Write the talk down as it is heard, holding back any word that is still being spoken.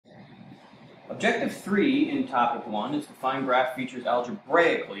Objective 3 in topic 1 is to find graph features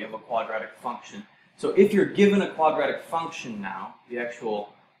algebraically of a quadratic function. So if you're given a quadratic function now, the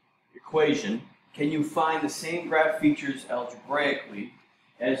actual equation, can you find the same graph features algebraically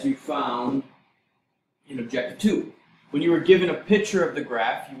as you found in objective 2? When you were given a picture of the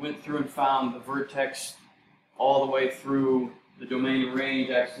graph, you went through and found the vertex all the way through the domain and range,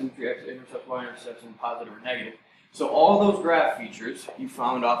 x-symmetry, x-intercept, y-intercepts, and positive or negative. So all those graph features you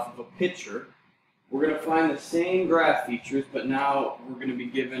found off of a picture. We're going to find the same graph features, but now we're going to be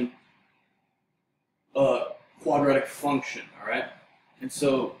given a quadratic function, all right? And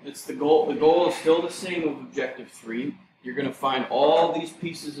so it's the goal. The goal is still the same of objective 3. You're going to find all these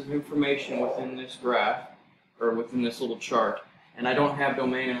pieces of information within this graph, or within this little chart. And I don't have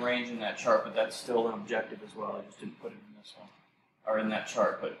domain and range in that chart, but that's still an objective as well. I just didn't put it in this one, or in that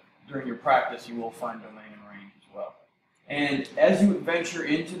chart. But during your practice, you will find domain and range as well. And as you venture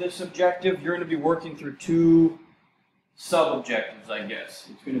into this objective, you're going to be working through two sub-objectives, I guess.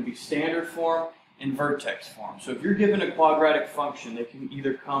 It's going to be standard form and vertex form. So if you're given a quadratic function, they can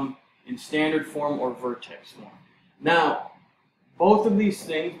either come in standard form or vertex form. Now, both of these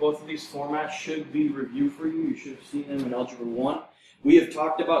things, both of these formats should be reviewed for you. You should have seen them in Algebra 1. We have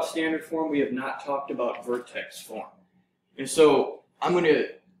talked about standard form. We have not talked about vertex form. And so I'm going to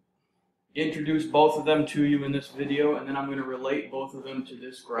introduce both of them to you in this video, and then I'm going to relate both of them to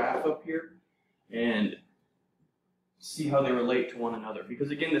this graph up here and see how they relate to one another. Because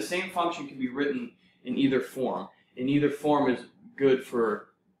again, the same function can be written in either form, and either form is good for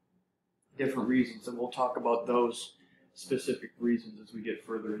different reasons, and we'll talk about those specific reasons as we get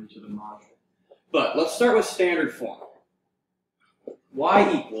further into the module. But let's start with standard form.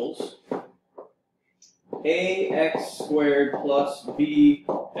 Y equals ax squared plus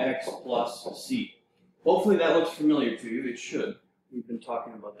bx plus c. Hopefully that looks familiar to you. It should. We've been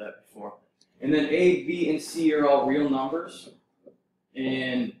talking about that before. And then a, b, and c are all real numbers.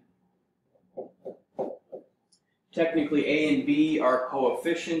 And technically a and b are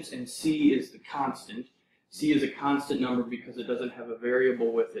coefficients, and c is the constant. C is a constant number because it doesn't have a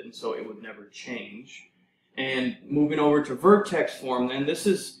variable with it, and so it would never change. And moving over to vertex form, then this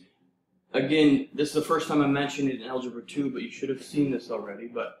is, again, this is the first time I mentioned it in Algebra 2, but you should have seen this already.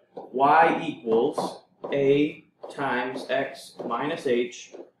 But y equals a times x minus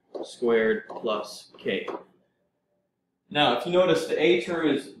h squared plus k. Now, if you notice, the a term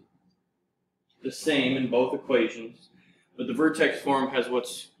is the same in both equations, but the vertex form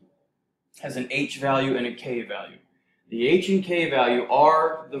has an h value and a k value. The h and k value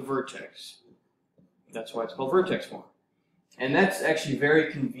are the vertex. That's why it's called vertex form. And that's actually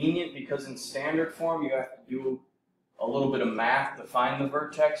very convenient because in standard form you have to do a little bit of math to find the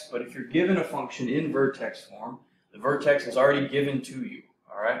vertex, but if you're given a function in vertex form, the vertex is already given to you,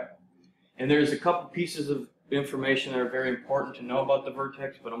 all right? And there's a couple pieces of information that are very important to know about the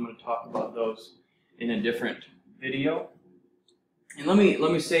vertex, but I'm going to talk about those in a different video. And let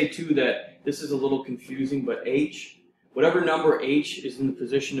me say too that this is a little confusing, but h, whatever number h is in the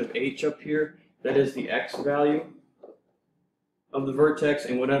position of h up here, that is the x value of the vertex,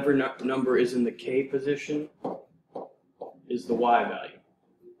 and whatever number is in the k position is the y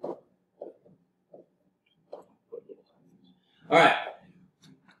value. Alright,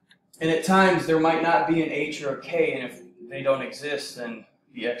 and at times there might not be an h or a k, and if they don't exist, then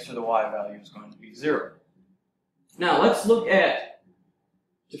the x or the y value is going to be 0. Now let's look at,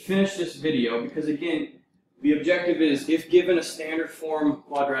 to finish this video, because again, the objective is, if given a standard form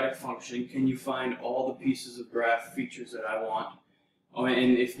quadratic function, can you find all the pieces of graph features that I want?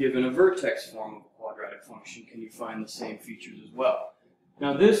 And if given a vertex form of a quadratic function, can you find the same features as well?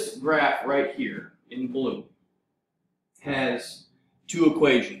 Now this graph right here, in blue, has two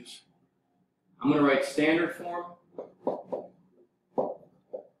equations. I'm going to write standard form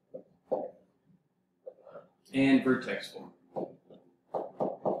and vertex form.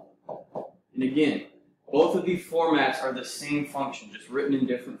 And again, both of these formats are the same function, just written in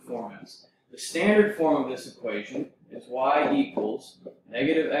different formats. The standard form of this equation is y equals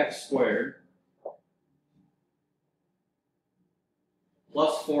negative x squared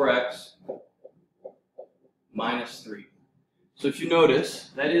plus 4x minus 3. So if you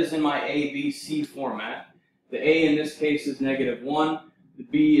notice, that is in my a, b, c format. The a in this case is negative 1, the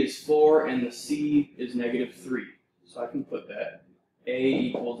b is 4, and the c is negative 3. So I can put that. A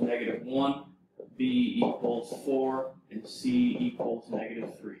equals negative 1, b equals 4, and c equals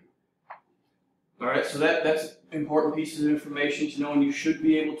negative 3. Alright, so that's important pieces of information to know, and you should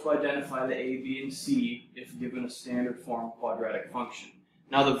be able to identify the a, b, and c if given a standard form quadratic function.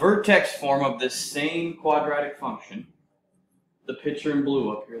 Now the vertex form of this same quadratic function, the picture in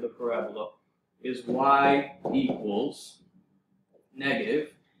blue up here, the parabola, is y equals negative,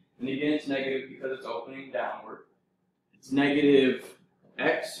 and again it's negative because it's opening downward. It's negative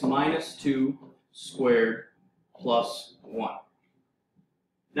x minus 2 squared plus 1.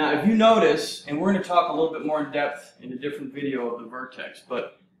 Now if you notice, and we're going to talk a little bit more in depth in a different video of the vertex,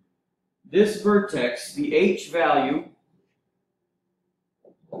 but this vertex, the h value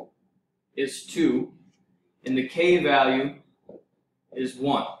is 2, and the k value is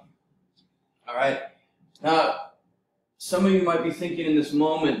 1. Alright? Now, some of you might be thinking in this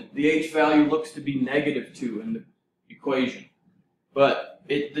moment, the h value looks to be negative 2 in the equation. But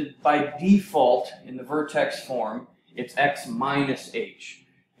by default, in the vertex form, it's x minus h.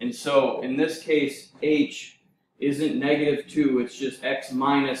 And so, in this case, h isn't negative 2, it's just x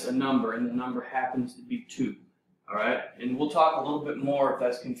minus a number, and the number happens to be 2. Alright? And we'll talk a little bit more if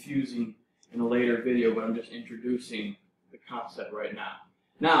that's confusing in a later video, but I'm just introducing the concept right now.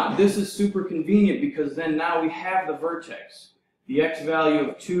 Now, this is super convenient because then now we have the vertex. The x value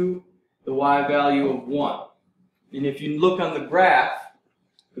of 2, the y value of 1. And if you look on the graph,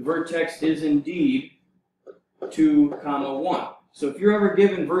 the vertex is indeed 2, 1. So if you're ever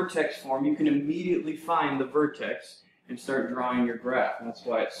given vertex form, you can immediately find the vertex and start drawing your graph. And that's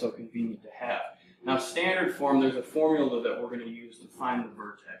why it's so convenient to have. Now, standard form, there's a formula that we're going to use to find the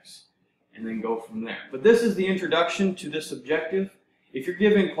vertex and then go from there. But this is the introduction to this objective. If you're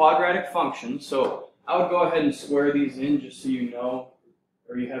given quadratic functions, so I would go ahead and square these in just so you know,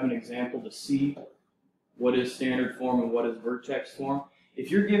 or you have an example to see what is standard form and what is vertex form.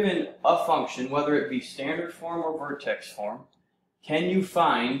 If you're given a function, whether it be standard form or vertex form, can you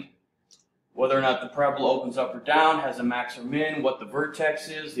find whether or not the parabola opens up or down, has a max or min, what the vertex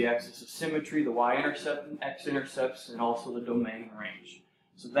is, the axis of symmetry, the y-intercept and x-intercepts, and also the domain range.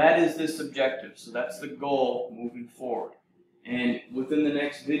 So that is this objective. So that's the goal moving forward. And within the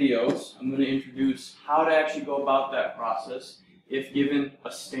next videos, I'm going to introduce how to actually go about that process if given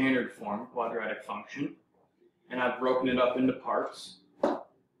a standard form quadratic function. And I've broken it up into parts.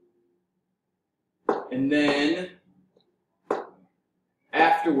 And then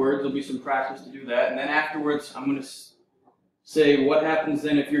afterwards, there'll be some practice to do that. And then afterwards, I'm going to say what happens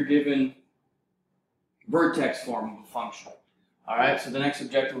then if you're given vertex form of a function. Alright, so the next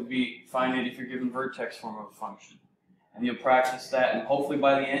objective would be find it if you're given vertex form of a function. And you'll practice that, and hopefully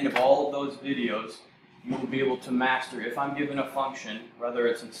by the end of all of those videos, you will be able to master, if I'm given a function, whether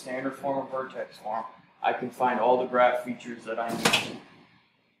it's in standard form or vertex form, I can find all the graph features that I need.